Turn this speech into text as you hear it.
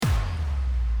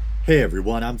Hey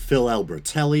everyone, I'm Phil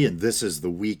Albertelli, and this is The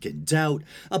Week in Doubt,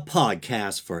 a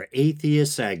podcast for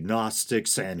atheists,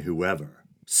 agnostics, and whoever.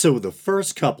 So, the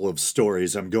first couple of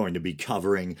stories I'm going to be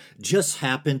covering just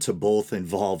happen to both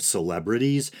involve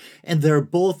celebrities, and they're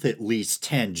both at least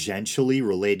tangentially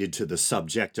related to the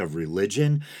subject of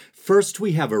religion. First,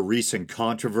 we have a recent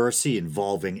controversy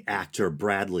involving actor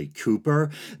Bradley Cooper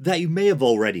that you may have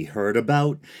already heard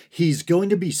about. He's going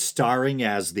to be starring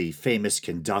as the famous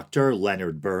conductor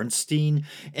Leonard Bernstein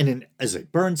is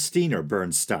it Bernstein or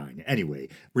Bernstein? Anyway,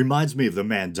 reminds me of the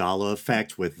Mandela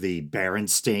effect with the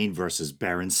Berenstain versus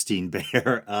Berenstein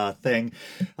Bear thing.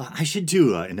 I should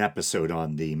do an episode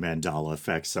on the Mandela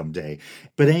effect someday.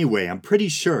 But anyway, I'm pretty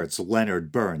sure it's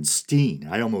Leonard Bernstein.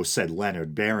 I almost said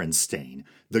Leonard Berenstain,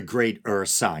 the great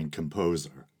Ursine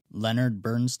composer. Leonard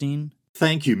Bernstein?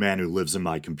 Thank you, man who lives in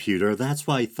my computer. That's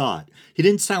what I thought. He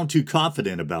didn't sound too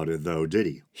confident about it, though, did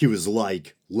he? He was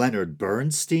like, Leonard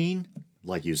Bernstein?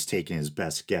 Like he was taking his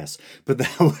best guess. But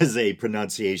that was a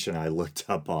pronunciation I looked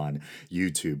up on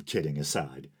YouTube, kidding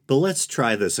aside. But let's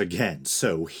try this again.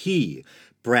 So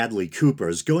Bradley Cooper,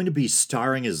 is going to be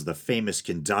starring as the famous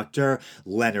conductor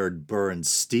Leonard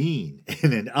Bernstein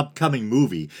in an upcoming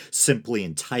movie simply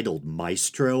entitled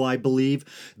Maestro, I believe.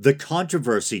 The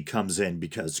controversy comes in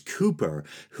because Cooper,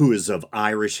 who is of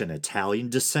Irish and Italian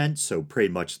descent, so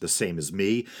pretty much the same as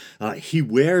me, he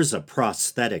wears a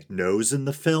prosthetic nose in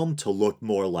the film to look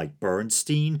more like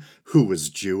Bernstein, who was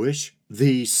Jewish.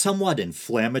 The somewhat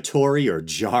inflammatory or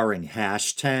jarring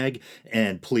hashtag,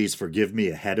 and please forgive me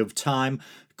ahead of time,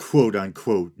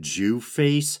 quote-unquote Jew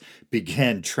face,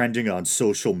 began trending on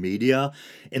social media,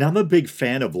 and I'm a big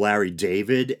fan of Larry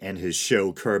David and his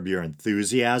show Curb Your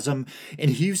Enthusiasm,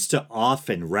 and he used to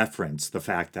often reference the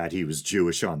fact that he was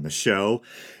Jewish on the show.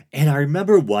 And I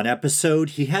remember one episode,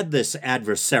 he had this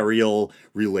adversarial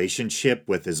relationship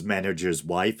with his manager's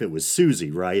wife. It was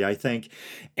Susie, right, I think?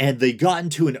 And they got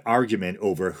into an argument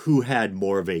over who had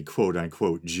more of a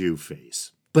quote-unquote Jew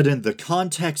face. But in the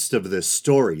context of this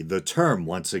story, the term,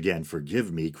 once again,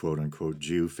 forgive me, quote-unquote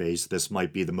Jew face, this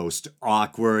might be the most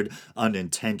awkward,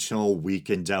 unintentional,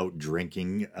 weakened out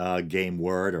drinking game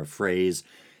word or phrase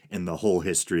in the whole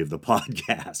history of the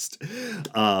podcast.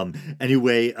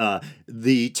 Anyway,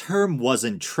 the term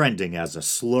wasn't trending as a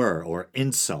slur or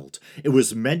insult. It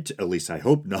was meant, at least I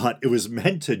hope not, it was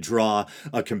meant to draw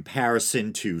a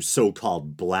comparison to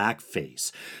so-called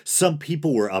blackface. Some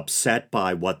people were upset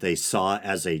by what they saw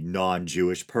as a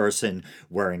non-Jewish person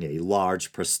wearing a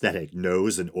large prosthetic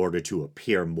nose in order to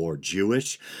appear more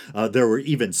Jewish. There were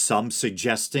even some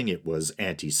suggesting it was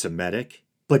anti-Semitic.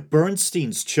 But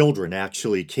Bernstein's children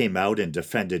actually came out and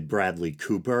defended Bradley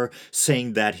Cooper,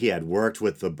 saying that he had worked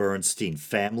with the Bernstein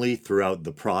family throughout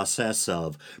the process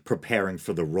of preparing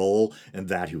for the role and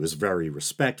that he was very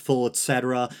respectful,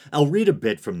 etc. I'll read a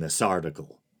bit from this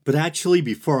article. But actually,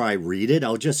 before I read it,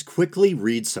 I'll just quickly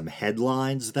read some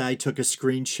headlines that I took a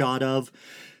screenshot of.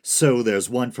 So there's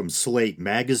one from Slate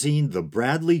magazine, the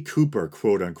Bradley Cooper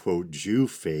quote-unquote Jew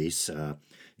face,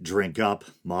 drink up,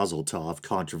 Mazel Tov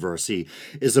controversy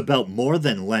is about more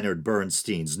than Leonard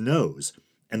Bernstein's nose.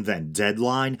 And then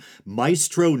Deadline,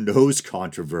 Maestro nose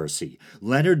controversy.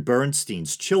 Leonard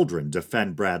Bernstein's children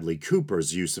defend Bradley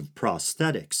Cooper's use of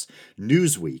prosthetics.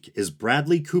 Newsweek, is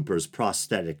Bradley Cooper's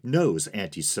prosthetic nose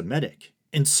anti-Semitic?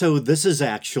 And so this is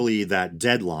actually that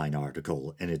Deadline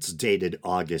article, and it's dated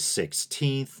August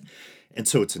 16th. And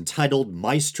so it's entitled,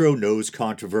 Maestro Nose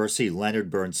Controversy,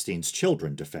 Leonard Bernstein's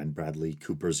Children Defend Bradley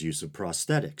Cooper's Use of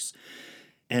Prosthetics.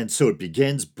 And so it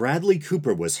begins, Bradley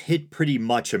Cooper was hit pretty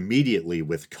much immediately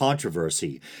with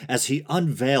controversy as he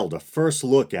unveiled a first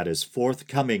look at his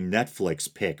forthcoming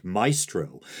Netflix pick,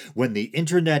 Maestro, when the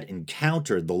internet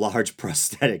encountered the large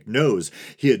prosthetic nose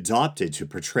he adopted to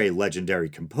portray legendary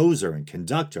composer and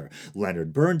conductor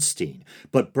Leonard Bernstein.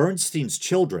 But Bernstein's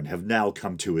children have now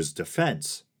come to his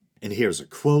defense. And here's a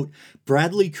quote,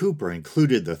 Bradley Cooper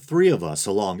included the three of us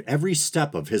along every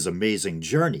step of his amazing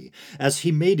journey as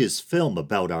he made his film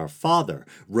about our father,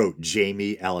 wrote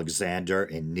Jamie Alexander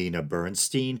and Nina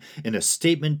Bernstein in a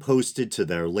statement posted to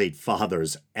their late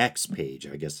father's X page,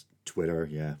 I guess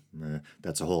Twitter,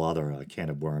 that's a whole other can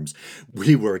of worms.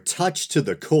 We were touched to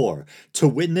the core to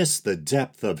witness the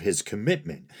depth of his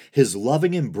commitment, his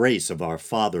loving embrace of our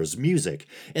father's music,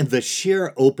 and the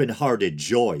sheer open-hearted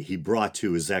joy he brought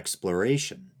to his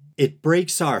exploration. It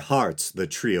breaks our hearts, the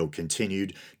trio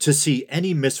continued, to see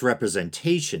any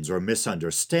misrepresentations or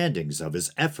misunderstandings of his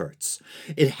efforts.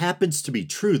 It happens to be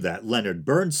true that Leonard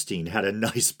Bernstein had a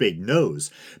nice big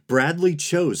nose. Bradley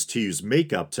chose to use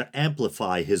makeup to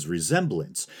amplify his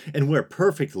resemblance, and we're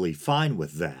perfectly fine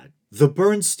with that. The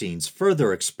Bernsteins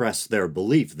further expressed their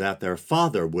belief that their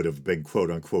father would have been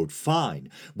quote unquote fine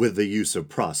with the use of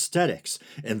prosthetics,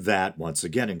 and that, once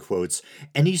again in quotes,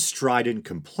 any strident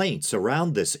complaints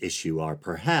around this issue are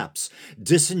perhaps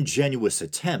disingenuous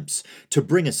attempts to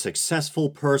bring a successful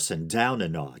person down a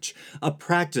notch, a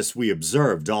practice we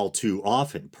observed all too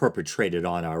often perpetrated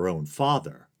on our own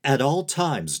father. At all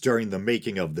times during the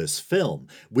making of this film,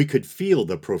 we could feel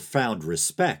the profound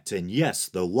respect and, yes,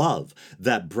 the love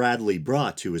that Bradley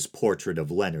brought to his portrait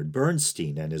of Leonard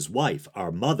Bernstein and his wife,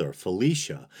 our mother,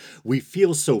 Felicia. We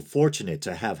feel so fortunate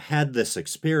to have had this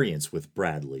experience with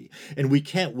Bradley, and we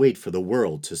can't wait for the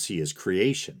world to see his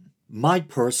creation. My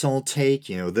personal take,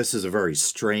 this is a very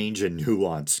strange and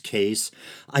nuanced case.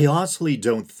 I honestly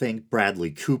don't think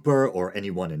Bradley Cooper or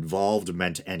anyone involved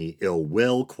meant any ill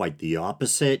will, quite the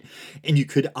opposite. And you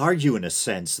could argue, in a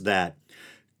sense, that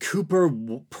Cooper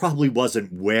probably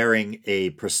wasn't wearing a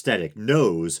prosthetic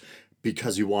nose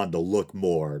because he wanted to look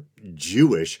more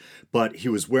Jewish, but he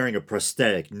was wearing a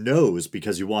prosthetic nose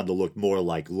because he wanted to look more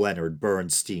like Leonard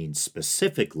Bernstein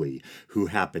specifically, who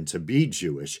happened to be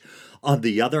Jewish. On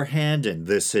the other hand, and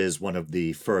this is one of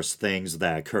the first things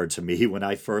that occurred to me when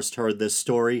I first heard this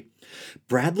story,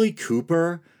 Bradley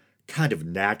Cooper kind of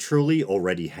naturally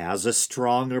already has a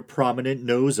strong or prominent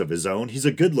nose of his own. He's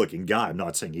a good looking guy. I'm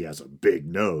not saying he has a big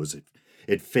nose.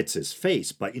 It fits his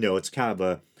face, but it's kind of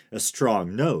a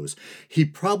strong nose. He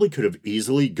probably could have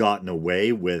easily gotten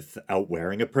away without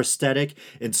wearing a prosthetic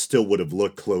and still would have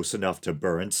looked close enough to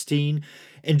Bernstein.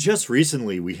 And just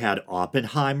recently we had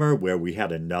Oppenheimer, where we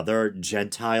had another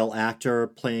Gentile actor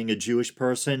playing a Jewish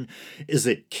person. Is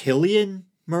it Cillian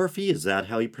Murphy? Is that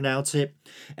how you pronounce it?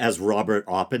 As Robert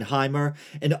Oppenheimer.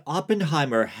 And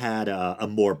Oppenheimer had a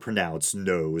more pronounced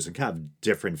nose and kind of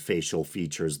different facial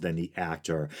features than the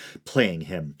actor playing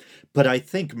him. But I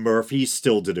think Murphy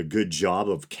still did a good job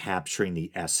of capturing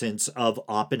the essence of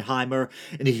Oppenheimer.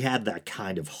 And he had that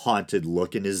kind of haunted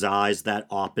look in his eyes that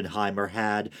Oppenheimer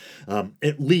had,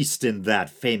 at least in that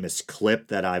famous clip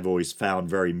that I've always found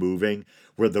very moving,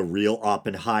 where the real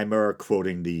Oppenheimer,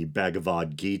 quoting the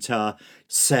Bhagavad Gita,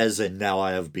 says, "And now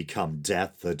I have become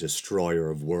death, the destroyer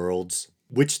of worlds,"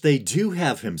 which they do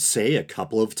have him say a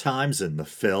couple of times in the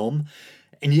film.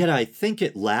 And yet I think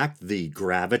it lacked the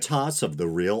gravitas of the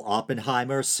real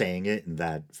Oppenheimer saying it in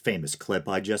that famous clip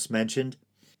I just mentioned.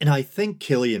 And I think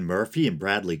Cillian Murphy and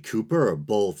Bradley Cooper are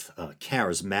both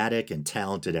charismatic and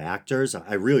talented actors.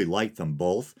 I really like them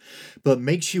both, but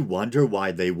makes you wonder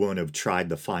why they wouldn't have tried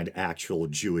to find actual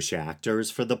Jewish actors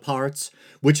for the parts,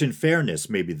 which in fairness,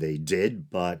 maybe they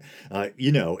did, but,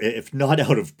 if not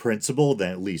out of principle, then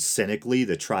at least cynically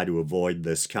to try to avoid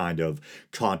this kind of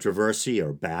controversy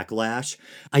or backlash.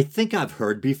 I think I've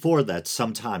heard before that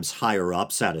sometimes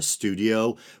higher-ups at a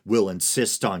studio will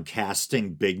insist on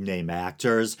casting big-name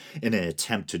actors in an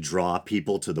attempt to draw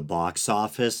people to the box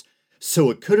office. So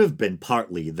it could have been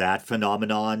partly that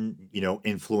phenomenon,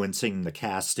 influencing the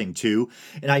casting too.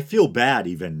 And I feel bad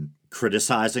even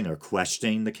criticizing or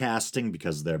questioning the casting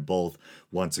because they're both,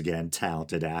 once again,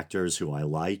 talented actors who I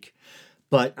like.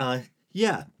 But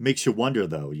yeah, makes you wonder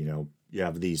though, you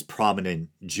have these prominent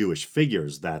Jewish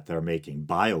figures that they're making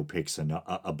biopics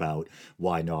about.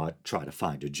 Why not try to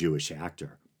find a Jewish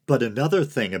actor? But another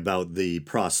thing about the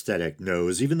prosthetic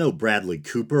nose, even though Bradley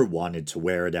Cooper wanted to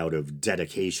wear it out of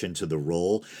dedication to the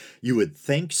role, you would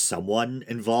think someone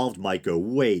involved might go,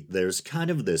 wait, there's kind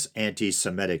of this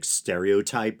anti-Semitic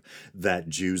stereotype that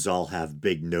Jews all have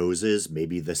big noses.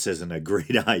 Maybe this isn't a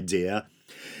great idea.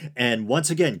 And once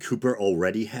again, Cooper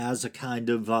already has a kind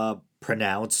of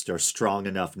pronounced or strong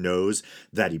enough nose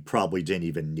that he probably didn't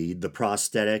even need the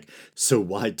prosthetic. So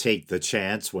why take the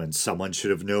chance when someone should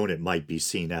have known it might be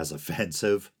seen as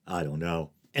offensive? I don't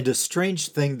know. And a strange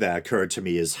thing that occurred to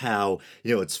me is how,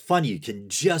 it's funny, you can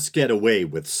just get away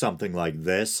with something like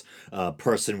this, a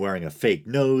person wearing a fake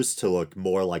nose to look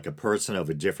more like a person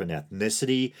of a different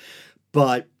ethnicity.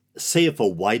 But say if a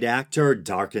white actor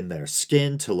darkened their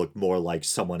skin to look more like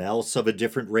someone else of a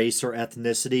different race or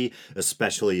ethnicity,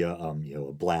 especially a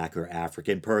black or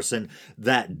African person,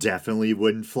 that definitely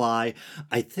wouldn't fly.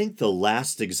 I think the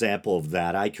last example of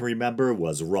that I can remember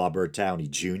was Robert Downey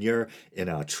Jr. in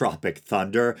Tropic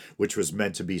Thunder, which was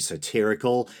meant to be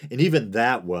satirical, and even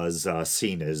that was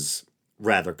seen as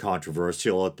rather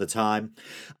controversial at the time.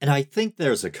 And I think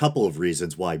there's a couple of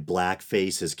reasons why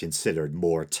blackface is considered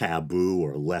more taboo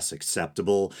or less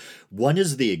acceptable. One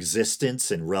is the existence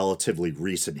in relatively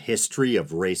recent history of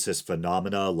racist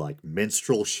phenomena like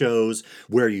minstrel shows,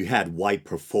 where you had white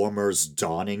performers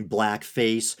donning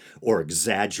blackface, or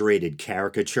exaggerated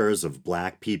caricatures of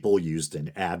black people used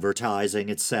in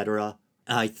advertising, etc.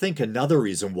 I think another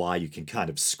reason why you can kind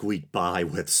of squeak by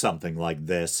with something like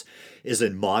this is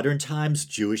in modern times,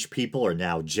 Jewish people are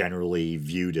now generally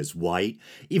viewed as white,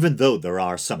 even though there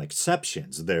are some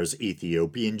exceptions. There's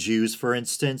Ethiopian Jews, for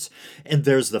instance, and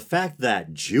there's the fact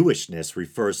that Jewishness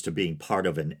refers to being part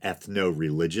of an ethno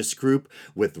religious group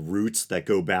with roots that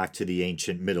go back to the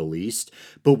ancient Middle East.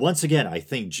 But once again, I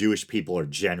think Jewish people are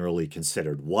generally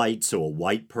considered white, so a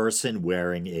white person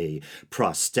wearing a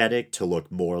prosthetic to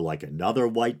look more like another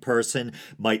white person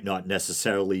might not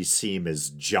necessarily seem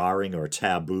as jarring or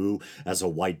taboo as a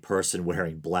white person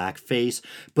wearing blackface,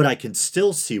 but I can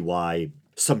still see why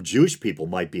some Jewish people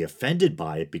might be offended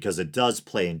by it because it does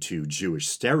play into Jewish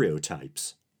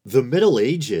stereotypes. The Middle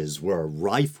Ages were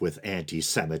rife with anti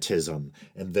Semitism,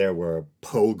 and there were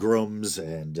pogroms,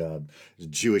 and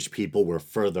Jewish people were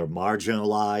further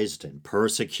marginalized and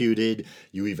persecuted.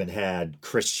 You even had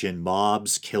Christian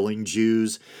mobs killing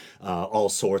Jews, all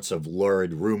sorts of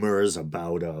lurid rumors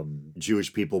about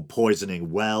Jewish people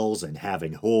poisoning wells and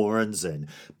having horns and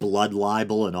blood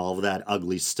libel and all of that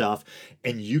ugly stuff.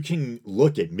 And you can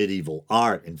look at medieval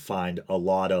art and find a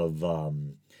lot of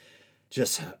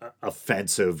just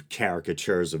offensive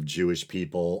caricatures of Jewish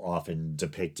people, often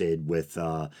depicted with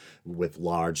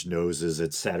large noses,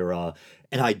 etc.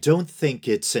 And I don't think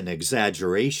it's an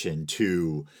exaggeration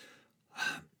to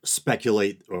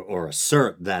speculate or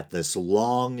assert that this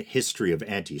long history of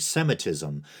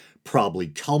anti-Semitism probably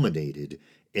culminated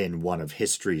in one of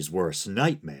history's worst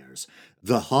nightmares,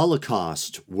 the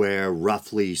Holocaust, where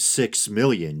roughly 6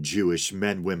 million Jewish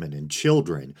men, women, and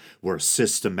children were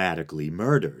systematically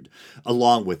murdered,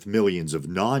 along with millions of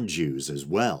non-Jews as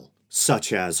well,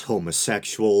 such as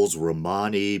homosexuals,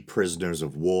 Romani, prisoners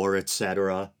of war,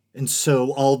 etc. And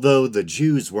so, although the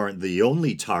Jews weren't the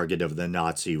only target of the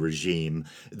Nazi regime,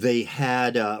 they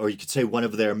had, or you could say one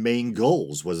of their main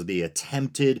goals was the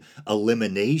attempted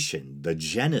elimination, the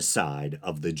genocide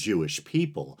of the Jewish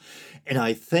people. And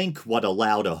I think what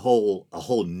allowed a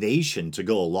whole nation to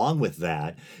go along with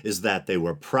that is that they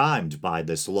were primed by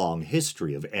this long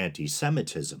history of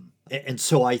anti-Semitism. And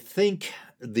so I think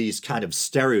these kind of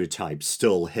stereotypes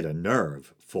still hit a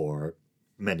nerve for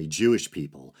many Jewish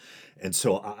people. And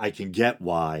so I can get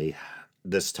why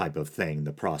this type of thing,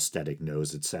 the prosthetic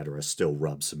nose, etc., still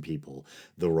rubs some people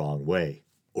the wrong way,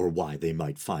 or why they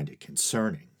might find it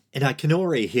concerning. And I can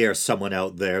already hear someone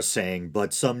out there saying,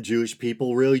 but some Jewish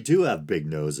people really do have big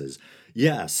noses.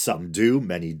 Yeah, some do,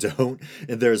 many don't,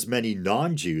 and there's many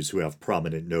non-Jews who have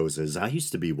prominent noses. I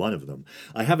used to be one of them.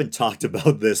 I haven't talked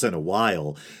about this in a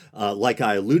while. Like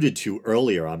I alluded to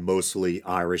earlier, I'm mostly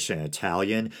Irish and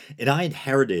Italian, and I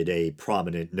inherited a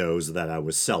prominent nose that I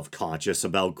was self-conscious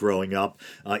about growing up,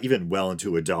 even well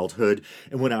into adulthood.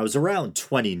 And when I was around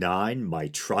 29, my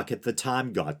truck at the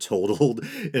time got totaled,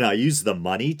 and I used the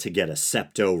money to get a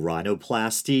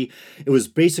septo-rhinoplasty. It was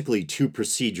basically two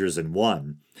procedures in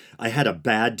one. I had a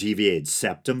bad deviated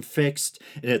septum fixed,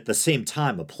 and at the same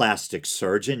time, a plastic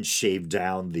surgeon shaved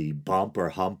down the bump or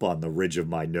hump on the ridge of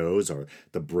my nose, or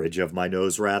the bridge of my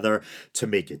nose, rather, to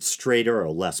make it straighter or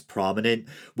less prominent.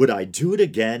 Would I do it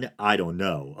again? I don't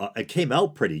know. It came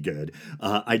out pretty good.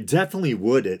 I definitely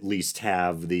would at least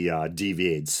have the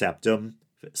deviated septum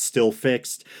still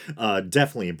fixed.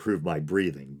 Definitely improve my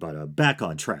breathing, but back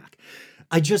on track.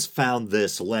 I just found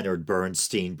this Leonard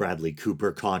Bernstein Bradley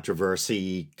Cooper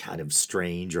controversy kind of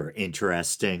strange or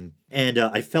interesting, and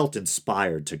I felt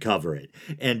inspired to cover it.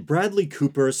 And Bradley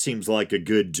Cooper seems like a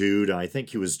good dude. I think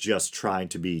he was just trying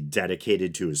to be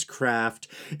dedicated to his craft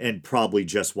and probably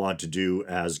just want to do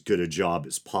as good a job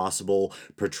as possible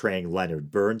portraying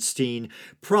Leonard Bernstein.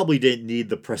 Probably didn't need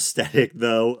the prosthetic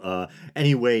though.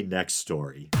 Anyway, next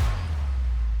story.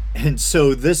 And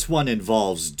so this one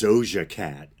involves Doja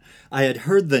Cat. I had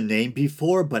heard the name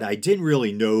before, but I didn't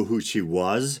really know who she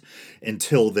was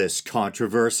until this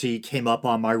controversy came up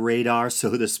on my radar,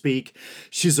 so to speak.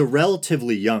 She's a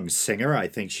relatively young singer. I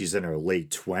think she's in her late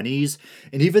 20s.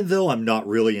 And even though I'm not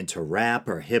really into rap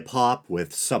or hip hop,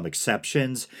 with some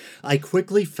exceptions, I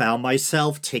quickly found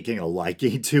myself taking a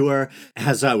liking to her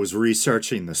as I was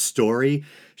researching the story.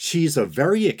 She's a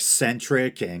very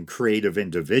eccentric and creative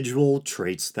individual,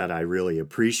 traits that I really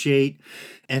appreciate.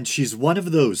 And she's one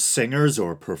of those singers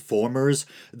or performers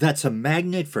that's a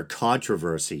magnet for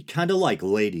controversy, kind of like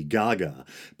Lady Gaga,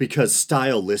 because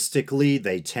stylistically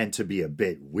they tend to be a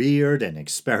bit weird and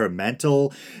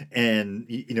experimental and,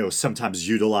 sometimes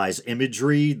utilize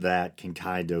imagery that can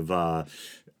kind of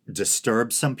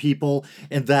disturb some people,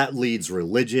 and that leads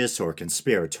religious or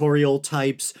conspiratorial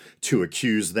types to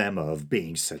accuse them of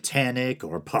being satanic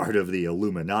or part of the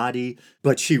Illuminati.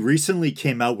 But she recently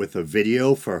came out with a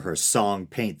video for her song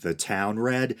Paint the Town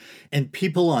Red, and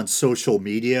people on social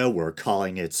media were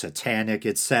calling it satanic,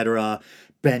 etc.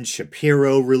 Ben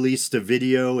Shapiro released a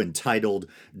video entitled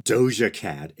Doja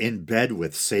Cat in Bed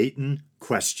with Satan?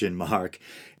 Question mark.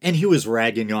 And he was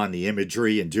ragging on the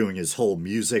imagery and doing his whole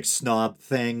music snob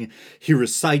thing. He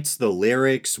recites the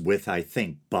lyrics with, I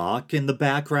think, Bach in the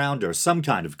background or some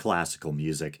kind of classical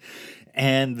music.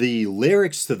 And the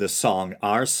lyrics to the song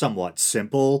are somewhat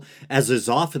simple, as is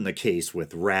often the case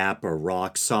with rap or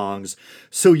rock songs.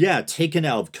 So yeah, taken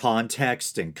out of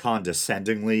context and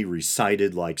condescendingly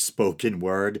recited like spoken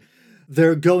word,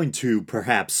 they're going to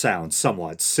perhaps sound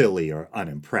somewhat silly or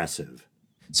unimpressive.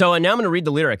 So now I'm going to read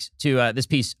the lyrics to this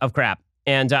piece of crap.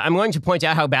 And I'm going to point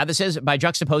out how bad this is by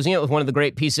juxtaposing it with one of the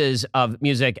great pieces of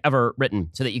music ever written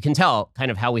so that you can tell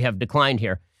kind of how we have declined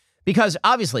here. Because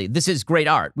obviously this is great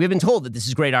art. We've been told that this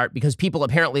is great art because people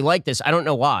apparently like this. I don't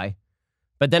know why.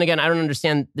 But then again, I don't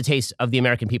understand the taste of the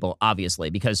American people, obviously,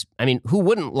 because, I mean, who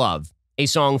wouldn't love a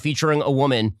song featuring a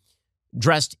woman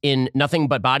dressed in nothing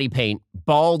but body paint,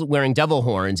 bald, wearing devil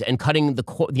horns, and cutting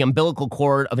the umbilical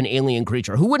cord of an alien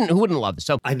creature? Who wouldn't love this?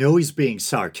 So I know he's being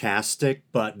sarcastic,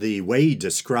 but the way he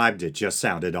described it just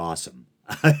sounded awesome.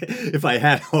 If I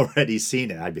had already seen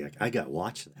it, I'd be like, I gotta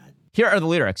watch that. Here are the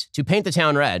lyrics to Paint the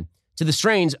Town Red to the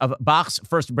strains of Bach's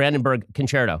First Brandenburg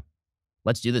Concerto.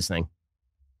 Let's do this thing.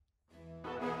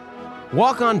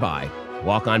 Walk on by,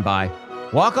 walk on by,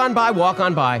 walk on by, walk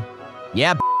on by.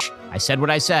 Yeah, I said what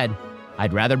I said.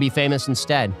 I'd rather be famous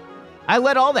instead. I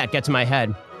let all that get to my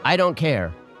head. I don't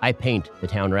care. I paint the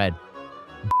town red.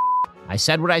 I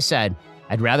said what I said.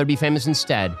 I'd rather be famous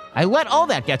instead. I let all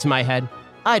that get to my head.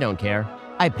 I don't care.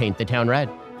 I paint the town red.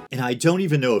 And I don't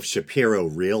even know if Shapiro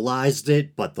realized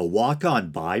it, but the walk on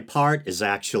by part is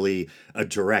actually a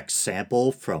direct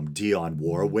sample from Dionne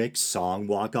Warwick's song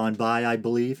Walk On By, I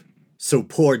believe. So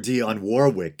poor Dionne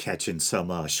Warwick catching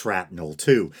some shrapnel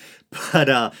too.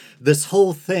 But this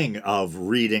whole thing of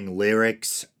reading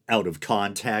lyrics out of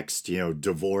context,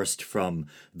 divorced from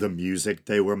the music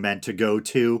they were meant to go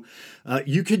to,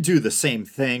 you could do the same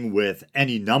thing with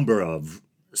any number of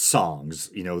songs,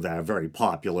 that are very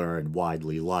popular and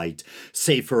widely liked.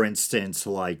 Say, for instance,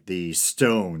 like the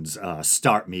Stones'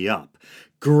 Start Me Up.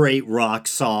 Great rock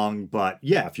song, but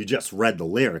yeah, if you just read the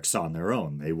lyrics on their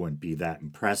own, they wouldn't be that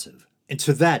impressive. And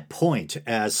to that point,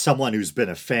 as someone who's been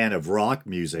a fan of rock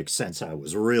music since I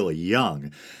was really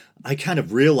young, I kind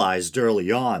of realized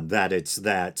early on that it's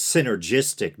that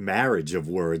synergistic marriage of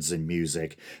words and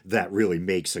music that really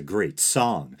makes a great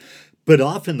song. But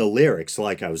often the lyrics,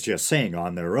 like I was just saying,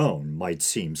 on their own might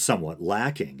seem somewhat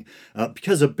lacking,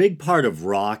 because a big part of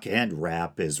rock and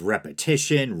rap is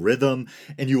repetition, rhythm,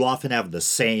 and you often have the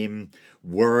same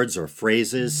words or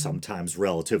phrases, sometimes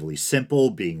relatively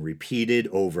simple, being repeated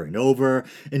over and over.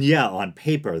 And yeah, on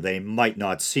paper, they might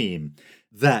not seem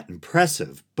that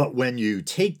impressive, but when you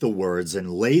take the words and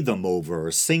lay them over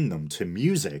or sing them to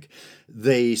music,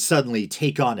 they suddenly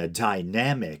take on a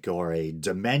dynamic or a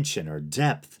dimension or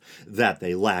depth that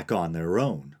they lack on their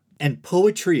own. And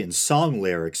poetry and song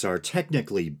lyrics are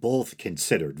technically both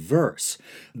considered verse.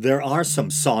 There are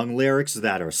some song lyrics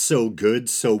that are so good,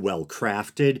 so well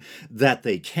crafted, that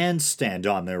they can stand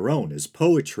on their own as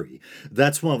poetry.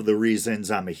 That's one of the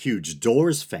reasons I'm a huge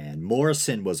Doors fan.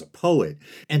 Morrison was a poet,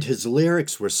 and his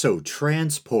lyrics were so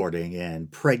transporting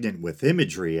and pregnant with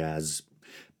imagery, as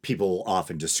people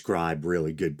often describe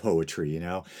really good poetry,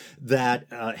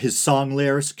 that his song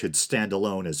lyrics could stand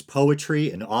alone as poetry,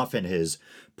 and often his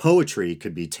poetry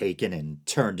could be taken and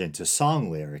turned into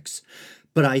song lyrics.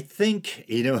 But I think,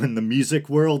 in the music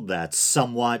world, that's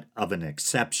somewhat of an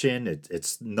exception.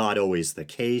 It's not always the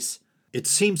case. It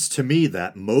seems to me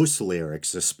that most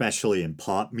lyrics, especially in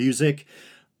pop music,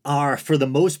 are for the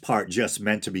most part just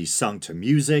meant to be sung to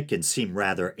music and seem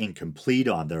rather incomplete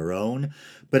on their own.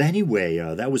 But anyway,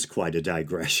 that was quite a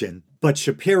digression. But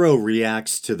Shapiro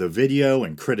reacts to the video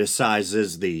and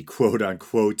criticizes the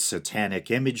quote-unquote satanic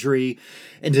imagery.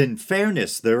 And in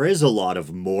fairness, there is a lot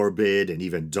of morbid and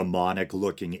even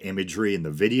demonic-looking imagery in the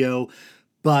video.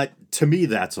 But to me,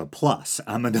 that's a plus.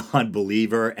 I'm a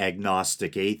non-believer,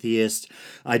 agnostic atheist.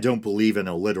 I don't believe in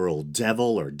a literal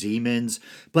devil or demons,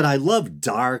 but I love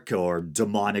dark or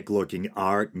demonic-looking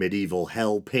art, medieval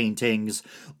hell paintings,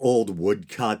 old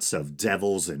woodcuts of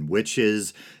devils and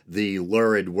witches, the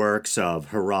lurid works of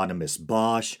Hieronymus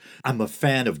Bosch. I'm a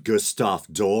fan of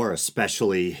Gustave Doré,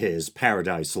 especially his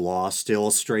Paradise Lost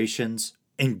illustrations.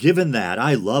 And given that,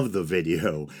 I love the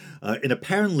video. And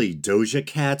apparently Doja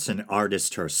Cat's an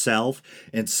artist herself,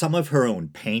 and some of her own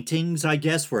paintings, I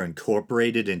guess, were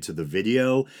incorporated into the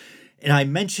video. And I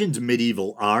mentioned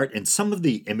medieval art, and some of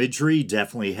the imagery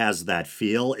definitely has that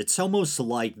feel. It's almost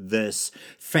like this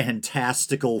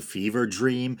fantastical fever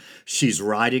dream. She's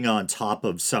riding on top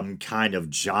of some kind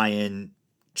of giant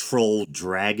troll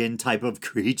dragon type of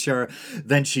creature.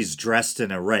 Then she's dressed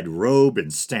in a red robe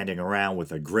and standing around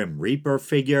with a grim reaper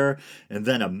figure. And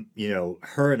then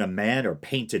her and a man are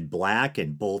painted black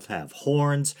and both have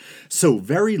horns. So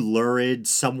very lurid,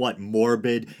 somewhat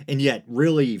morbid, and yet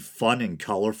really fun and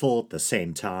colorful at the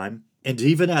same time. And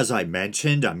even as I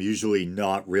mentioned, I'm usually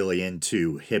not really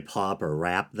into hip hop or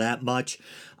rap that much.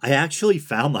 I actually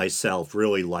found myself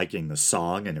really liking the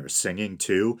song and her singing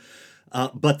too.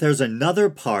 But there's another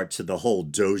part to the whole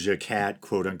Doja Cat,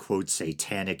 quote-unquote,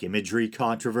 satanic imagery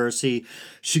controversy.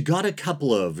 She got a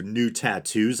couple of new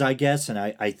tattoos, I guess, and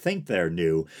I think they're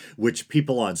new, which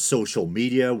people on social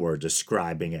media were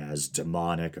describing as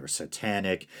demonic or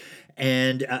satanic.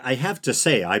 And I have to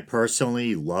say, I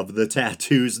personally love the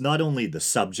tattoos, not only the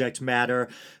subject matter,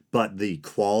 but the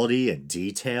quality and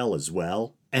detail as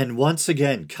well. And once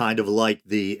again, kind of like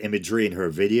the imagery in her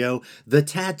video, the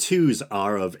tattoos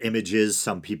are of images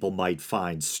some people might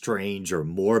find strange or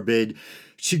morbid.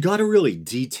 She got a really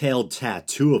detailed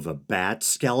tattoo of a bat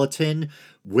skeleton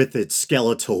with its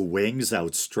skeletal wings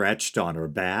outstretched on her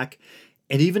back.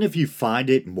 And even if you find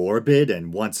it morbid,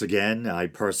 and once again, I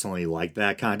personally like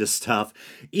that kind of stuff,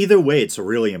 either way, it's a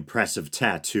really impressive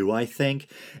tattoo, I think.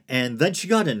 And then she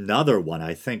got another one,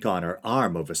 I think, on her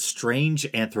arm of a strange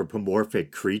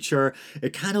anthropomorphic creature.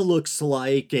 It kind of looks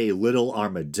like a little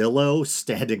armadillo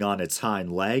standing on its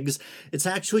hind legs. It's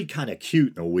actually kind of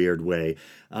cute in a weird way.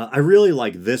 I really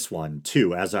like this one,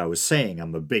 too. As I was saying,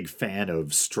 I'm a big fan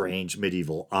of strange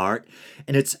medieval art,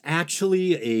 and it's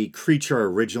actually a creature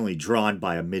originally drawn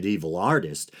by a medieval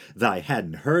artist that I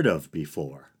hadn't heard of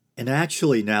before. And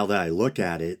actually, now that I look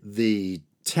at it, the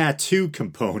tattoo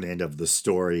component of the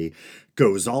story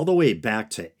goes all the way back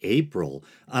to April.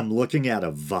 I'm looking at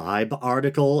a Vibe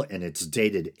article, and it's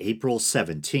dated April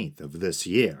 17th of this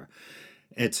year.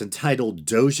 It's entitled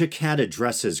Doja Cat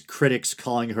Addresses Critics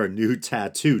Calling Her New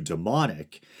Tattoo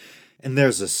Demonic. And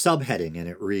there's a subheading and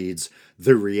it reads,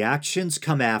 The reactions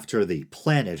come after the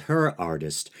Planet Her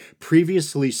artist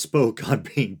previously spoke on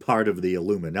being part of the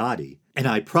Illuminati. And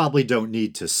I probably don't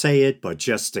need to say it, but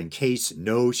just in case,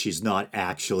 no, she's not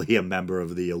actually a member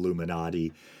of the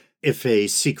Illuminati. If a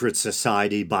secret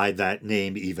society by that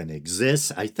name even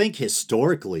exists, I think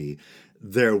historically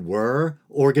there were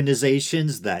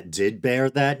organizations that did bear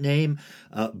that name,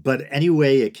 but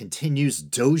anyway, it continues.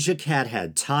 Doja Cat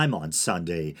had time on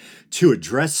Sunday to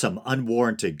address some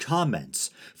unwarranted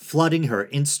comments, flooding her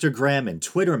Instagram and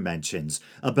Twitter mentions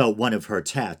about one of her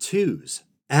tattoos.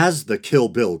 As the Kill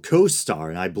Bill co-star,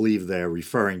 and I believe they're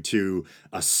referring to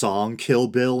a song Kill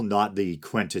Bill, not the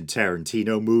Quentin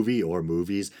Tarantino movie or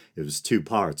movies. It was 2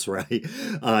 parts, right?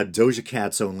 Doja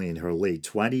Cat's only in her late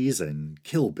 20s, and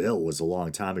Kill Bill was a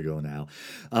long time ago now.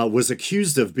 Was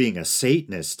accused of being a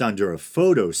Satanist under a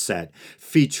photo set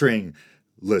featuring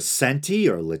Licenti,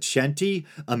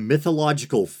 a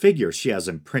mythological figure she has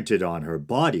imprinted on her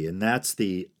body, and that's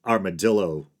the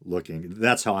armadillo looking,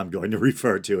 that's how I'm going to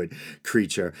refer to it,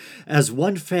 creature. As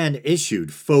one fan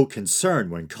issued faux concern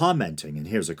when commenting, and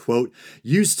here's a quote,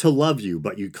 "Used to love you,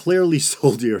 but you clearly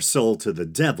sold your soul to the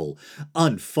devil.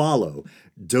 Unfollow."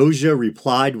 Doja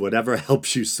replied, "Whatever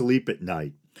helps you sleep at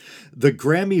night." The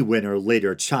Grammy winner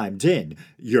later chimed in,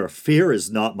 "Your fear is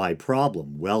not my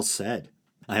problem. Well said."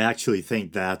 I actually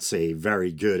think that's a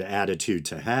very good attitude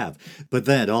to have. But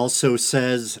then it also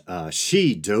says,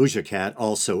 Doja Cat,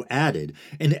 also added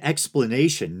an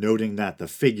explanation noting that the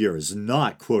figure is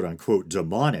not quote-unquote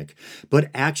demonic, but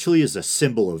actually is a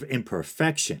symbol of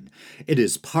imperfection. It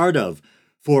is part of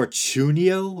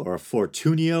Fortunio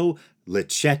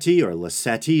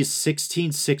Licetti's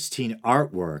 1616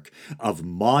 artwork of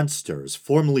monsters,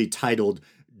 formerly titled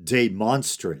De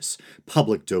Monstris,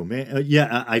 public domain.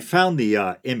 I found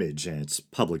the image and it's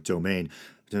public domain.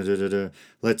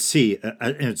 Let's see.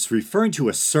 It's referring to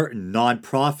a certain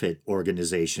nonprofit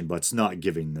organization, but it's not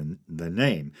giving the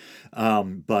name.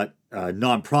 But a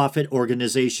nonprofit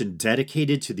organization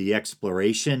dedicated to the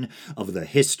exploration of the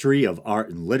history of art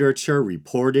and literature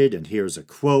reported, and here's a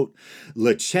quote,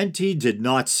 "Licenti did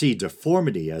not see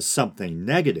deformity as something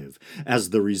negative, as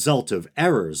the result of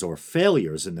errors or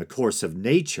failures in the course of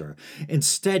nature.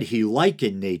 Instead, he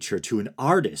likened nature to an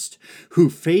artist who,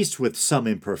 faced with some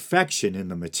imperfection in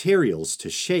the materials to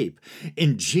shape,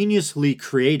 ingeniously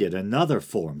created another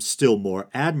form still more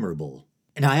admirable."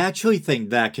 And I actually think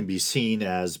that can be seen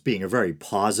as being a very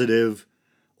positive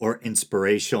or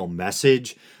inspirational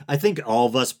message. I think all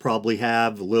of us probably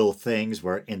have little things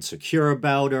we're insecure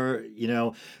about or,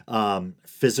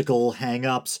 physical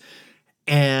hangups.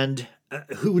 And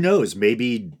who knows,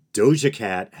 maybe Doja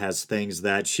Cat has things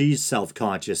that she's self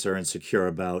conscious or insecure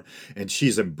about, and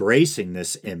she's embracing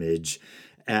this image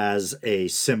as a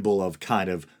symbol of kind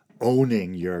of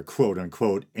owning your quote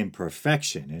unquote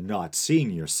imperfection and not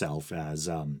seeing yourself as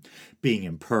being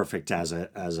imperfect as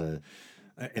a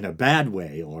in a bad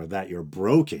way or that you're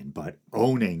broken, but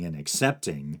owning and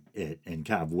accepting it and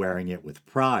kind of wearing it with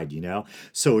pride,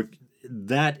 So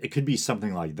that it could be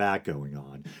something like that going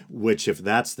on, which if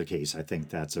that's the case, I think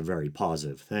that's a very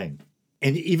positive thing.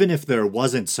 And even if there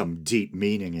wasn't some deep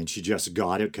meaning and she just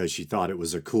got it because she thought it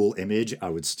was a cool image,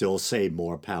 I would still say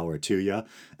more power to you.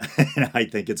 And I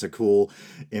think it's a cool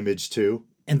image too.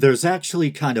 And there's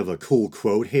actually kind of a cool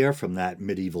quote here from that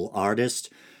medieval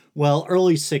artist. Well,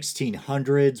 early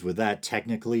 1600s, would that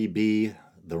technically be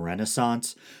the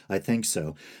Renaissance? I think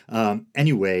so.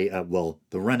 Anyway,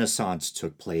 the Renaissance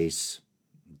took place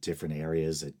in different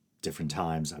areas at different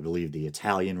times. I believe the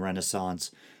Italian Renaissance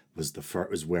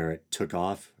was where it took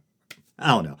off. I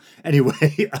don't know. Anyway,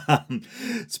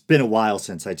 it's been a while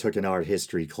since I took an art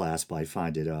history class, but I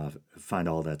find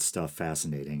all that stuff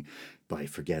fascinating. But I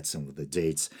forget some of the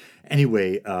dates.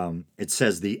 Anyway, it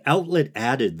says the outlet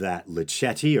added that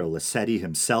Licetti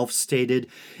himself stated,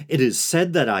 "It is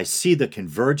said that I see the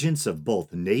convergence of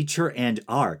both nature and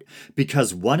art,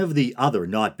 because one of the other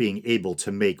not being able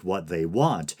to make what they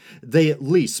want, they at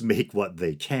least make what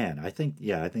they can." I think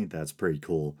that's pretty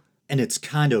cool. And it's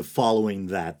kind of following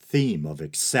that theme of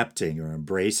accepting or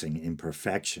embracing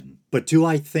imperfection. But do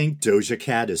I think Doja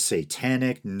Cat is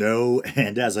satanic? No.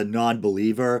 And as a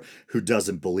non-believer who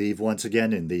doesn't believe, once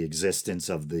again, in the existence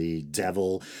of the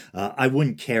devil, I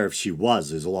wouldn't care if she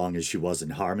was, as long as she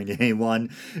wasn't harming anyone.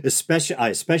 I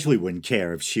especially wouldn't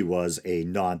care if she was a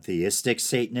non-theistic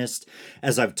Satanist.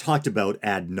 As I've talked about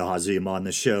ad nauseum on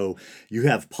the show, you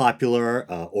have popular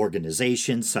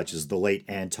organizations such as the late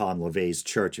Anton LaVey's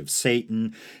Church of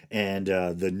Satan and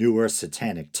the newer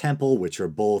Satanic Temple, which are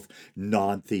both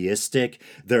non-theistic.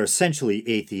 They're essentially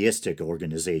atheistic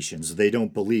organizations. They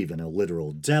don't believe in a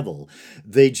literal devil.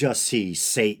 They just see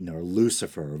Satan or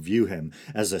Lucifer or view him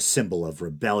as a symbol of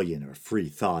rebellion or free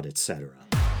thought, etc.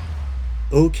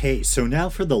 Okay, so now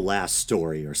for the last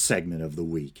story or segment of the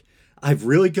week. I've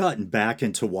really gotten back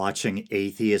into watching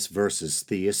atheist versus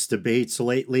theist debates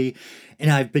lately, and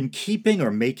I've been keeping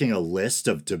or making a list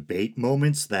of debate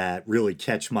moments that really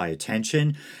catch my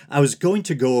attention. I was going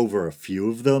to go over a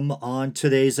few of them on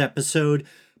today's episode,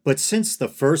 but since the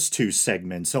first two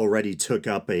segments already took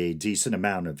up a decent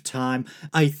amount of time,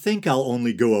 I think I'll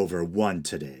only go over one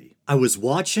today. I was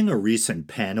watching a recent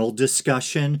panel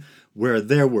discussion where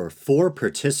there were 4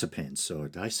 participants, or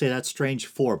did I say that strange?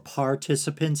 4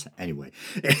 participants? Anyway,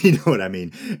 you know what I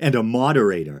mean, and a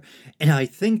moderator. And I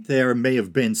think there may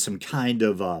have been some kind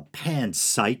of a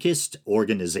panpsychist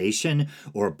organization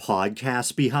or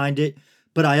podcast behind it.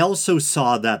 But I also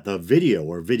saw that the video,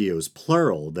 or videos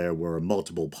plural, there were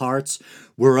multiple parts,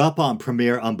 were up on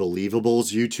Premier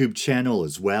Unbelievable's YouTube channel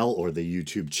as well, or the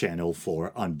YouTube channel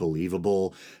for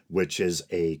Unbelievable, which is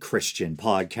a Christian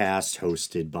podcast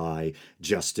hosted by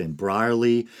Justin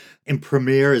Brierley. And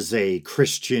Premier is a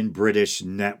Christian British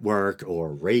network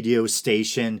or radio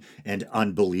station, and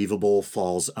Unbelievable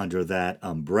falls under that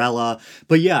umbrella.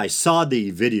 But yeah, I saw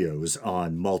the videos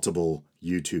on multiple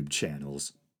YouTube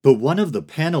channels. But one of the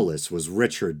panelists was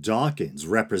Richard Dawkins,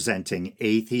 representing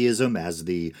atheism as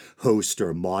the host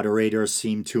or moderator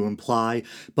seemed to imply.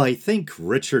 But I think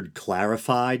Richard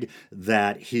clarified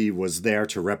that he was there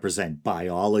to represent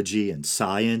biology and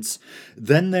science.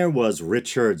 Then there was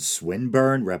Richard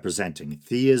Swinburne, representing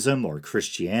theism or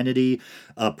Christianity.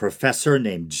 A professor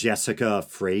named Jessica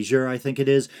Fraser, I think it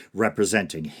is,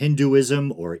 representing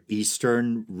Hinduism or an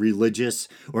Eastern religious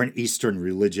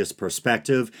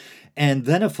perspective. And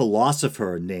then a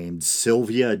philosopher named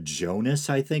Sylvia Jonas,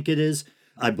 I think it is,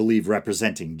 I believe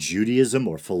representing Judaism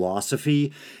or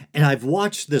philosophy. And I've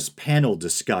watched this panel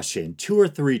discussion 2 or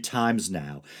 3 times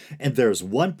now, and there's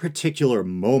one particular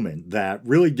moment that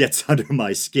really gets under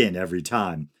my skin every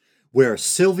time, where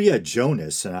Sylvia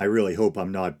Jonas, and I really hope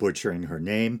I'm not butchering her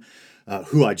name,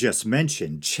 who I just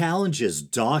mentioned, challenges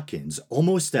Dawkins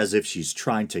almost as if she's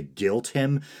trying to guilt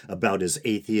him about his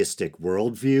atheistic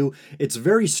worldview. It's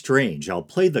very strange. I'll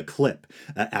play the clip,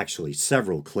 actually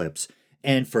several clips,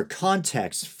 And for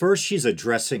context, first she's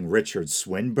addressing Richard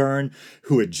Swinburne,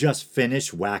 who had just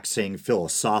finished waxing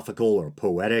philosophical or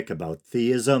poetic about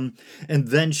theism, and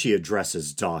then she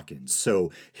addresses Dawkins.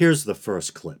 So here's the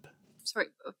first clip. Sorry,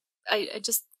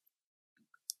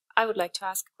 I would like to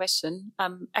ask a question.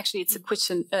 Actually, it's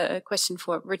a question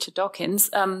for Richard Dawkins,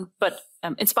 but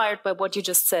inspired by what you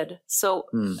just said. So,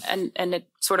 and it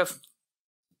sort of,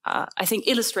 I think,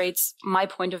 illustrates my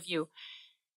point of view.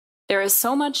 There is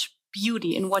so much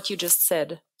beauty in what you just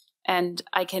said, and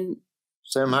I can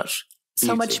so much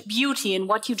beauty in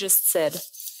what you just said,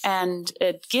 and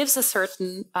it gives a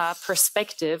certain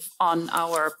perspective on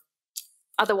our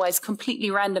otherwise completely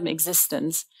random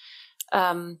existence.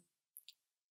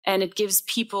 And it gives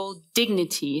people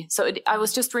dignity. So I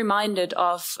was just reminded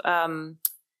of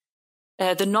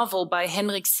the novel by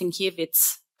Henryk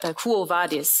Sienkiewicz, Quo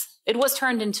Vadis. It was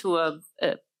turned into a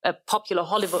popular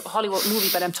Hollywood movie,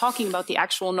 but I'm talking about the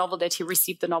actual novel that he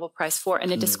received the Nobel Prize for.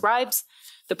 And it describes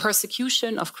the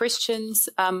persecution of Christians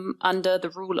under the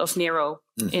rule of Nero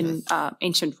in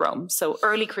ancient Rome, so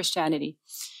early Christianity.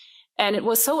 And it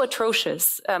was so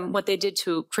atrocious what they did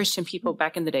to Christian people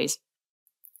back in the days.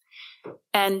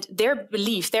 And their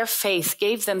belief, their faith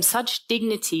gave them such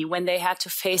dignity when they had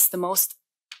to face the most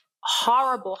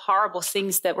horrible, horrible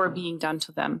things that were being done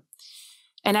to them.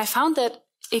 And I found that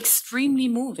extremely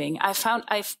moving.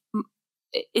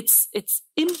 It's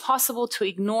impossible to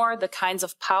ignore the kinds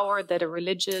of power that a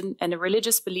religion and a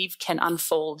religious belief can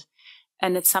unfold.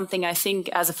 And it's something I think,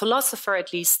 as a philosopher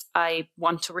at least, I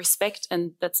want to respect.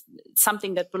 And that's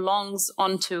something that belongs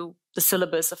onto the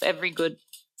syllabus of every good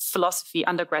philosophy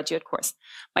undergraduate course.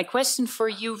 My question for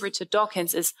you, Richard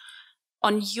Dawkins, is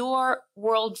on your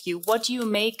worldview, what do you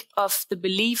make of the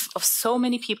belief of so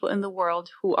many people in the world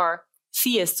who are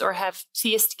theists or have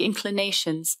theistic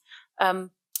inclinations? I'd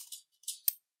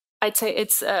say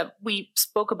it's, we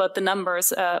spoke about the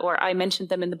numbers, or I mentioned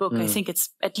them in the book. I think it's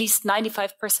at least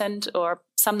 95% or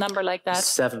some number like that.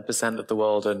 7% of the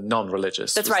world are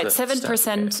non-religious. That's right.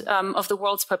 7% of the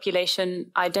world's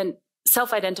population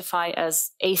self-identify as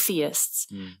atheists.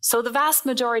 So the vast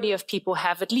majority of people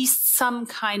have at least some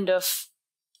kind of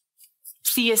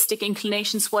theistic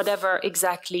inclinations, whatever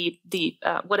exact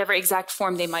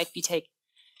form they might be taking.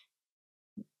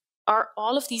 Are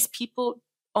all of these people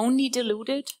only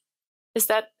deluded? Is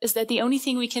that the only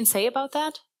thing we can say about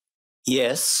that?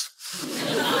 Yes.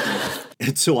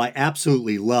 And so I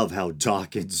absolutely love how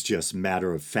Dawkins just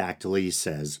matter-of-factly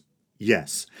says,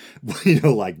 yes.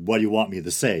 Like, what do you want me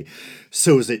to say?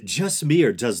 So is it just me,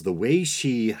 or does the way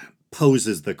she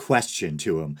poses the question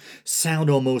to him sound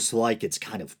almost like it's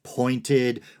kind of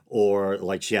pointed, or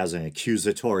like she has an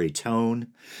accusatory tone?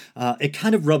 It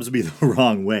kind of rubs me the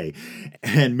wrong way,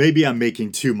 and maybe I'm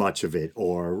making too much of it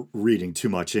or reading too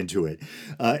much into it.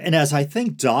 And as I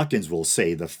think Dawkins will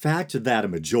say, the fact that a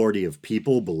majority of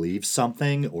people believe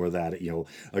something, or that,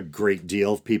 a great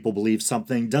deal of people believe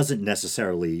something, doesn't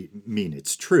necessarily mean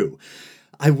it's true.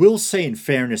 I will say, in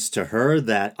fairness to her,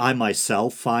 that I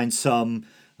myself find some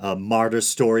martyr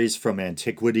stories from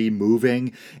antiquity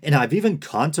moving, and I've even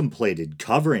contemplated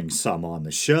covering some on the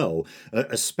show,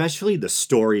 especially the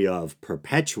story of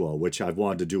Perpetua, which I've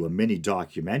wanted to do a mini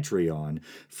documentary on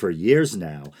for years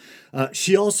now.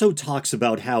 She also talks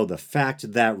about how the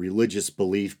fact that religious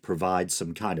belief provides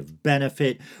some kind of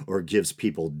benefit or gives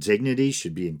people dignity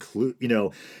should be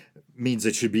means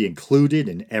it should be included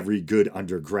in every good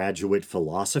undergraduate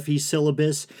philosophy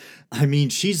syllabus. I mean,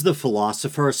 she's the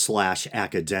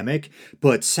philosopher/academic,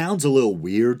 but sounds a little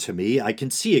weird to me. I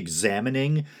can see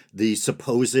examining the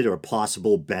supposed or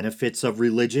possible benefits of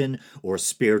religion or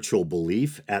spiritual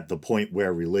belief at the point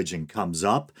where religion comes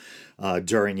up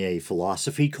during a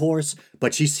philosophy course,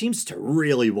 but she seems to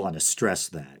really want to stress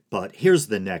that. But here's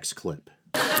the next clip.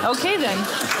 Okay, then.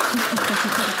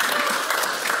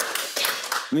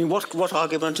 I mean, what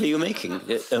argument are you making?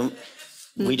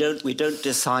 We don't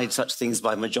decide such things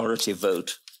by majority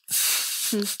vote.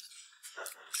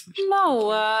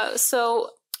 No.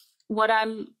 So what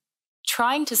I'm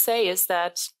trying to say is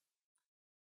that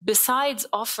besides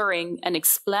offering an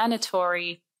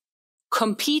explanatory,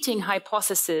 competing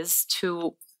hypothesis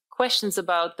to questions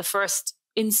about the first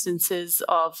instances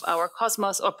of our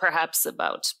cosmos, or perhaps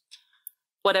about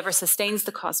whatever sustains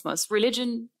the cosmos,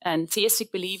 religion and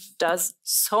theistic belief does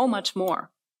so much more.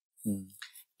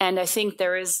 And I think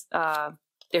there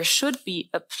should be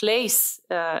a place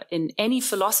in any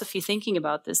philosophy thinking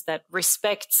about this that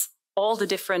respects all the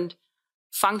different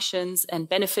functions and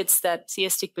benefits that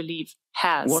theistic belief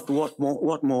has. What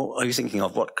more are you thinking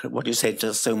of? What do you say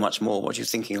does so much more? What are you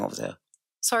thinking of there?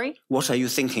 Sorry? What are you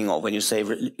thinking of when you say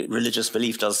religious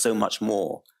belief does so much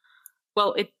more?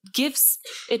 well,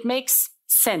 it makes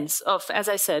sense of, as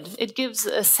I said, it gives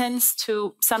a sense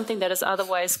to something that is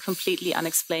otherwise completely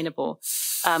unexplainable.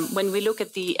 When we look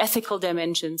at the ethical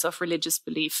dimensions of religious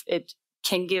belief, it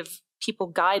can give people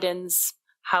guidance,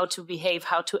 how to behave,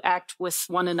 how to act with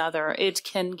one another. It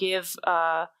can give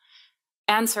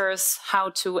answers how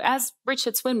to, as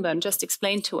Richard Swinburne just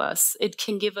explained to us, it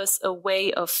can give us a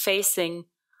way of facing,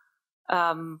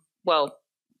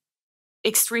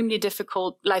 extremely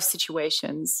difficult life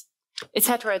situations,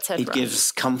 etc., etc. It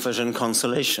gives comfort and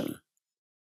consolation.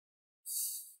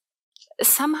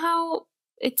 Somehow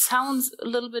it sounds a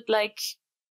little bit like,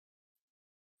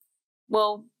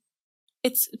 well,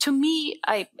 it's, to me,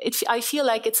 I feel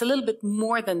like it's a little bit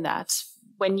more than that.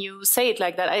 When you say it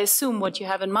like that, I assume what you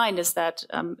have in mind is that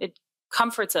it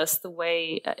comforts us the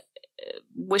way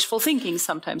wishful thinking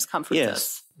sometimes comforts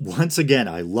us. Once again,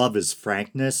 I love his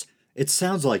frankness. It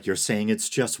sounds like you're saying it's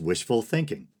just wishful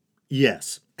thinking.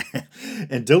 Yes.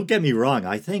 And don't get me wrong,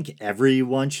 I think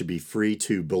everyone should be free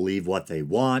to believe what they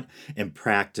want and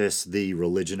practice the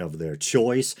religion of their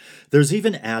choice. There's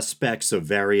even aspects of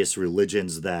various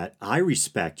religions that I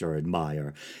respect or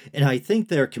admire, and I think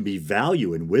there can be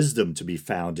value and wisdom to be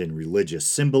found in religious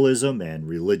symbolism and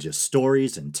religious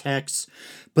stories and texts.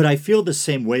 But I feel the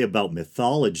same way about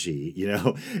mythology,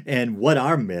 and what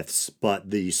are myths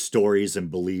but the stories and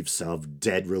beliefs of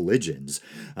dead religions?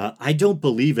 I don't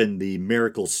believe in the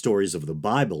miracle stories of the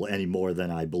Bible any more than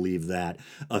I believe that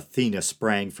Athena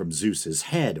sprang from Zeus's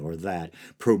head or that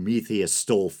Prometheus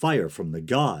stole fire from the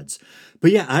gods.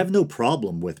 But yeah, I have no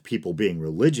problem with people being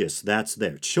religious. That's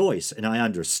their choice, and I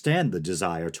understand the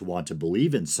desire to want to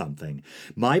believe in something.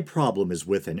 My problem is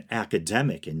with an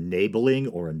academic enabling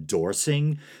or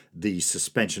endorsing the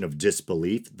suspension of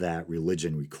disbelief that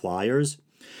religion requires.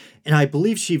 And I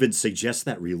believe she even suggests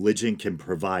that religion can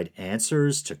provide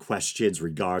answers to questions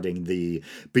regarding the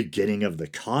beginning of the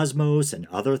cosmos and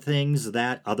other things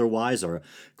that otherwise are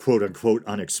quote-unquote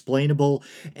unexplainable.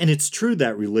 And it's true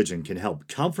that religion can help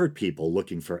comfort people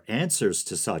looking for answers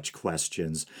to such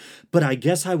questions, but I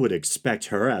guess I would expect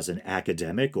her as an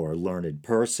academic or learned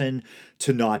person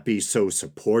to not be so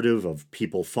supportive of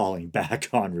people falling back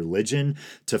on religion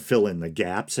to fill in the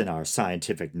gaps in our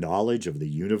scientific knowledge of the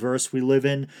universe we live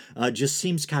in. Just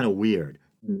seems kind of weird.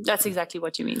 That's exactly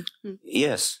what you mean.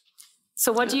 Yes.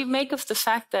 So what do you make of the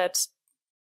fact that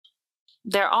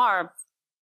there are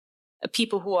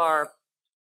people who are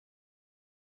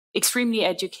extremely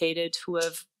educated, who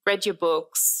have read your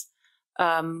books,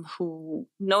 who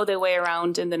know their way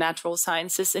around in the natural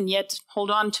sciences, and yet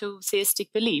hold on to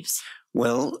theistic beliefs?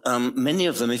 Well, many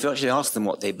of them, if you actually ask them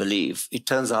what they believe, it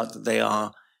turns out that they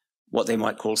are what they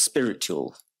might call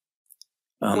spiritual.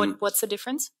 What's the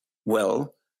difference?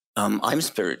 Well, I'm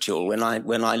spiritual. When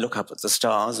I look up at the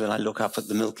stars, when I look up at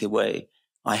the Milky Way,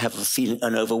 I have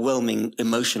an overwhelming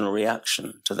emotional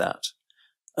reaction to that.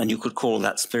 And you could call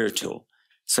that spiritual.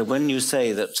 So when you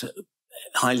say that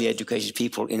highly educated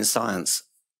people in science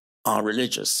are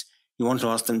religious, you want to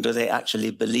ask them, do they actually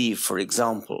believe, for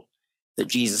example, that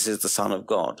Jesus is the Son of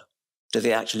God? Do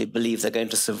they actually believe they're going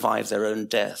to survive their own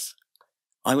death?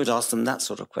 I would ask them that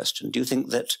sort of question. Do you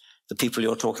think that the people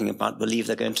you're talking about believe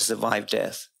they're going to survive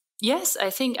death? Yes, I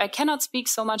think I cannot speak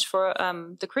so much for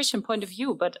the Christian point of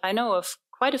view, but I know of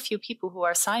quite a few people who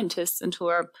are scientists and who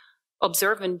are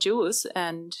observant Jews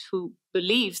and who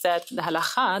believe that the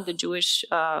halakha, the Jewish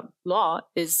law,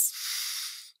 is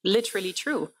literally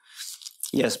true.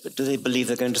 Yes, but do they believe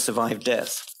they're going to survive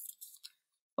death?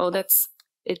 Well,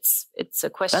 it's a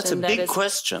question. That's a big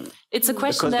question. It's a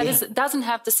question that doesn't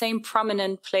have the same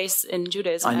prominent place in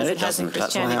Judaism as it has in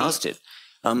Christianity. That's why I asked it.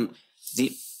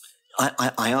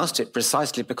 I asked it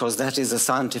precisely because that is a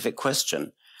scientific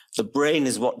question. The brain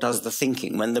is what does the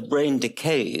thinking. When the brain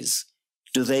decays,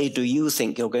 do you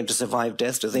think you're going to survive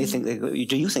death? Do you think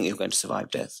you're going to survive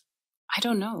death? I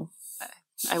don't know.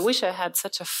 I wish I had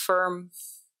such a firm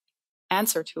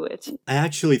answer to it. I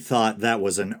actually thought that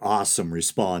was an awesome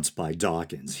response by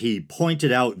Dawkins. He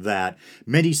pointed out that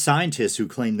many scientists who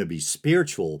claim to be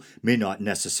spiritual may not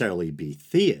necessarily be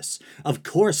theists. Of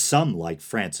course, some, like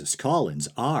Francis Collins,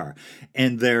 are,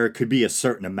 and there could be a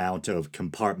certain amount of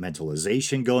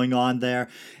compartmentalization going on there.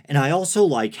 And I also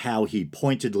like how he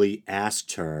pointedly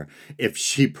asked her if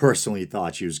she personally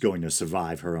thought she was going to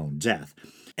survive her own death.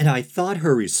 And I thought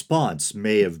her response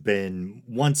may have been,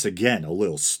 once again, a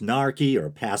little snarky or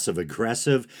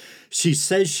passive-aggressive. She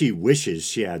says she wishes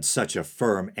she had such a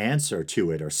firm answer to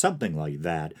it or something like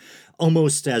that,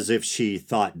 almost as if she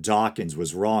thought Dawkins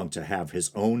was wrong to have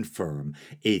his own firm,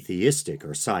 atheistic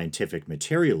or scientific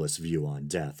materialist view on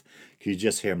death. Can you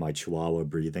just hear my chihuahua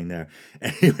breathing there?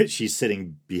 Anyway, she's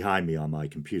sitting behind me on my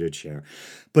computer chair.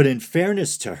 But in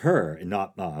fairness to her, and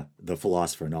not the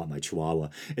philosopher, not my chihuahua,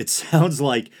 it sounds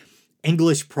like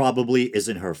English probably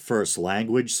isn't her first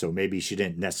language, so maybe she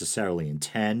didn't necessarily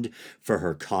intend for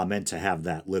her comment to have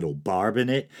that little barb in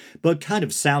it, but kind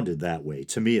of sounded that way,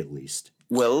 to me at least.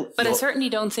 Well, but I certainly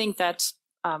don't think that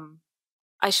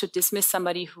I should dismiss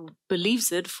somebody who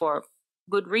believes it for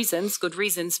good reasons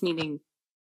meaning,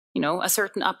 a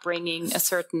certain upbringing, a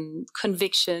certain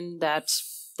conviction that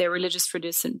their religious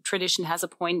tradition has a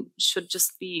point, should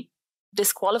just be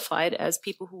disqualified as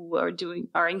people who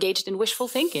are engaged in wishful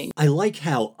thinking. I like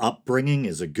how upbringing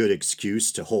is a good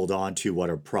excuse to hold on to what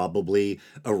are probably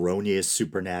erroneous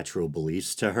supernatural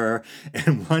beliefs to her.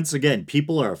 And once again,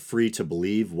 people are free to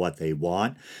believe what they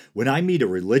want. When I meet a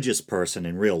religious person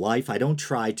in real life, I don't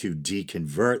try to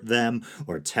deconvert them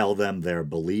or tell them their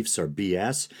beliefs are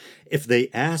BS. If they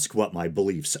ask what my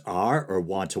beliefs are or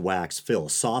want to wax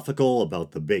philosophical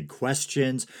about the big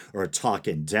questions or talk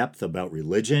in depth about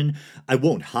religion, I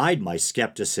won't hide my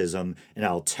skepticism and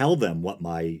I'll tell them what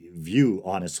my view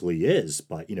honestly is,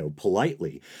 but,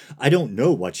 politely. I don't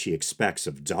know what she expects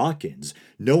of Dawkins.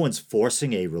 No one's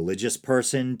forcing a religious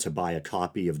person to buy a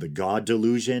copy of The God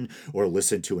Delusion or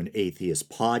listen to an atheist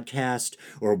podcast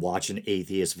or watch an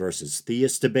atheist versus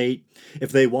theist debate.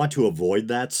 If they want to avoid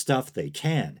that stuff, they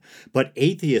can. But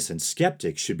atheists and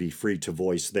skeptics should be free to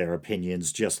voice their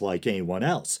opinions just like anyone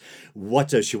else. What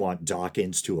does she want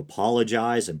Dawkins to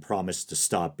apologize and promise to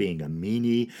stop being a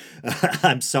meanie?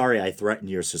 I'm sorry I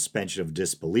threatened your suspension of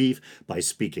disbelief by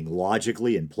speaking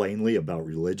logically and plainly about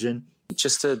religion.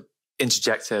 Just to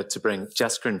interject here to bring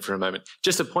Jessica in for a moment.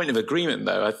 Just a point of agreement,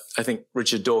 though. I think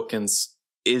Richard Dawkins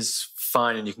is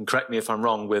fine, and you can correct me if I'm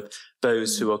wrong, with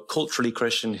those who are culturally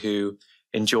Christian, who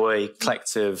enjoy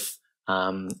collective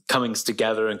comings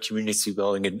together and community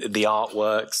building and the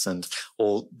artworks and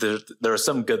all. There are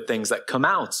some good things that come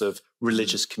out of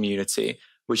religious community,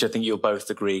 which I think you'll both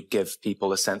agree give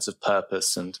people a sense of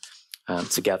purpose and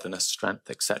togetherness, strength,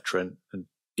 etc., and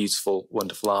beautiful,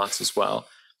 wonderful art as well.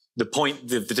 The point,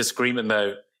 the disagreement,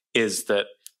 though, is that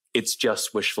it's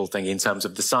just wishful thinking in terms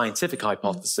of the scientific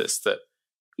hypothesis that.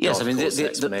 Yes, I mean,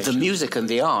 the music and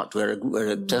the art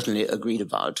we're totally agreed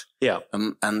about. Yeah.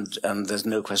 And there's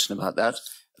no question about that.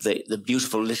 The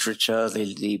beautiful literature,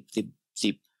 the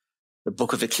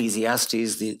Book of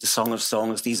Ecclesiastes, the Song of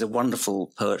Songs, these are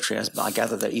wonderful poetry. I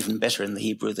gather they're even better in the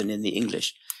Hebrew than in the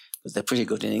English, but they're pretty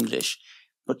good in English.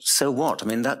 But so what? I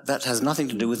mean, that has nothing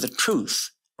to do with the truth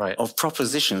of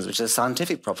propositions, which is a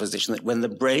scientific proposition that when the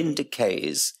brain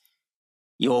decays,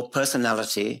 your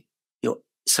personality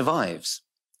survives.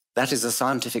 That is a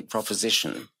scientific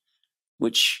proposition,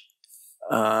 which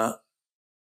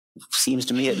seems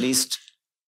to me at least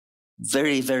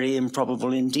very, very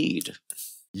improbable indeed.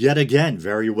 Yet again,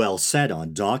 very well said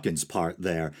on Dawkins' part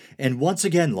there. And once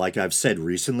again, like I've said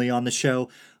recently on the show,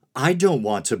 I don't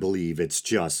want to believe it's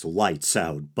just lights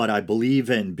out, but I believe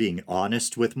in being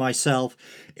honest with myself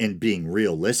and being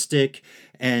realistic.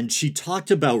 And she talked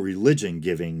about religion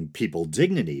giving people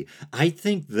dignity. I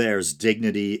think there's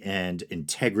dignity and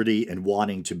integrity in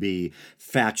wanting to be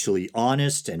factually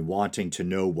honest and wanting to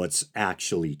know what's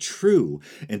actually true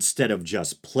instead of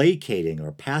just placating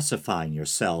or pacifying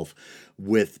yourself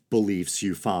with beliefs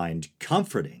you find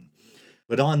comforting.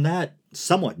 But on that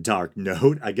somewhat dark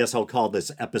note, I guess I'll call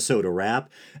this episode a wrap.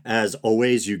 As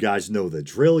always, you guys know the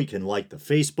drill. You can like the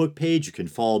Facebook page. You can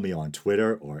follow me on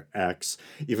Twitter or X,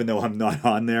 even though I'm not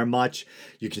on there much.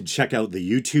 You can check out the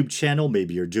YouTube channel.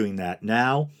 Maybe you're doing that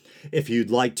now. If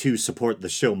you'd like to support the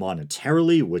show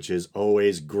monetarily, which is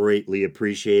always greatly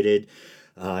appreciated,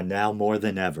 now more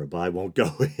than ever, but I won't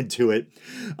go into it.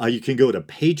 You can go to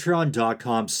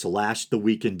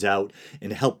patreon.com/theweekindoubt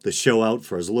and help the show out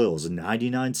for as little as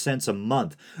 99 cents a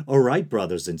month. All right,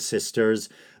 brothers and sisters,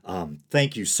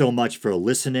 thank you so much for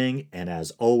listening, and as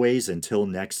always, until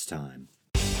next time.